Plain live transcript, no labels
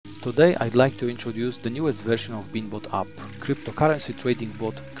Today I'd like to introduce the newest version of BinBot app, cryptocurrency trading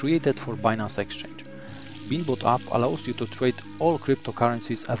bot created for Binance Exchange. BinBot app allows you to trade all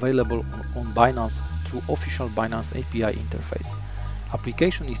cryptocurrencies available on Binance through official Binance API interface.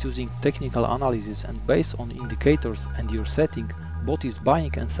 Application is using technical analysis, and based on indicators and your setting, bot is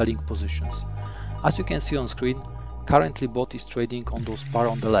buying and selling positions. As you can see on screen, currently bot is trading on those pair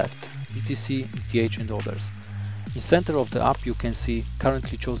on the left, BTC, ETH and others. In center of the app you can see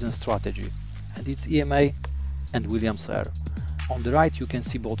currently chosen strategy, and it's EMA and 𝗕𝗪𝗪𝗪. On the right you can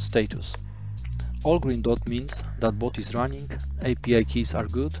see bot status. All green dot means that bot is running, API keys are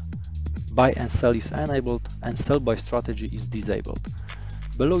good, buy and sell is enabled, and sell by strategy is disabled.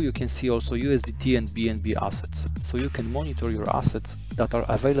 Below you can see also USDT and BNB assets, so you can monitor your assets that are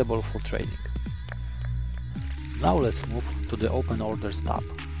available for trading. Now let's move to the Open Orders tab.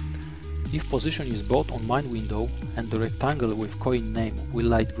 If position is bought on Mine window and the rectangle with coin name will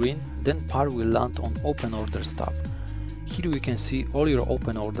light green, then pair will land on Open Orders tab. Here we can see all your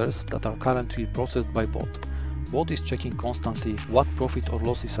open orders that are currently processed by bot. Bot is checking constantly what profit or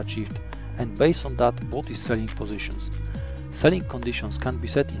loss is achieved, and based on that bot is selling positions. Selling conditions can be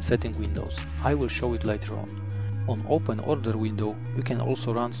set in setting windows. I will show it later on. On Open Order window you can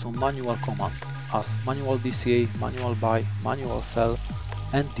also run some manual command as manual DCA, manual buy, manual sell,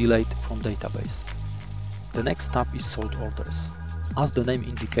 and delete from database. The next tab is sold orders. As the name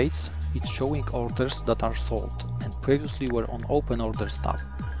indicates, it's showing orders that are sold and previously were on Open Orders tab.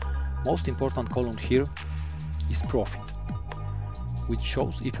 Most important column here is profit, which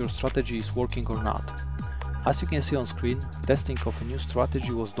shows if your strategy is working or not. As you can see on screen, testing of a new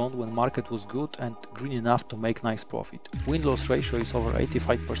strategy was done when market was good and green enough to make nice profit. Win-loss ratio is over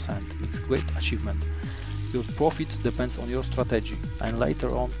 85%. It's a great achievement. Your profit depends on your strategy, and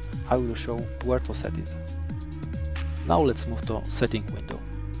later on I will show where to set it. Now let's move to setting window.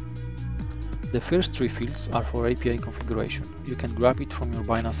 The first three fields are for API configuration. You can grab it from your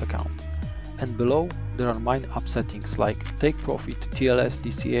Binance account. And below there are Mine app settings like take profit, TLS,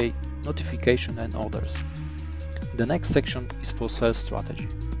 DCA, notification and others. The next section is for sell strategy.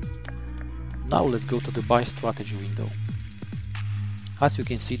 Now let's go to the buy strategy window. As you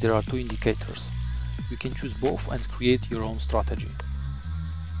can see, there are two indicators. You can choose both and create your own strategy.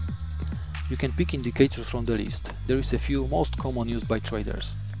 You can pick indicators from the list. There is a few most common used by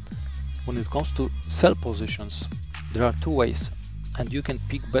traders. When it comes to sell positions, there are two ways and you can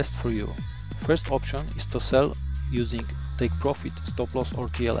pick best for you. First option is to sell using take profit, stop loss or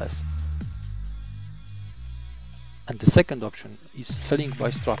TLS. And the second option is selling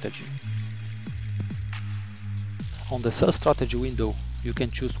by strategy. On the sell strategy window, you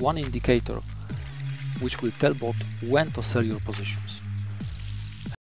can choose one indicator which will tell bot when to sell your positions.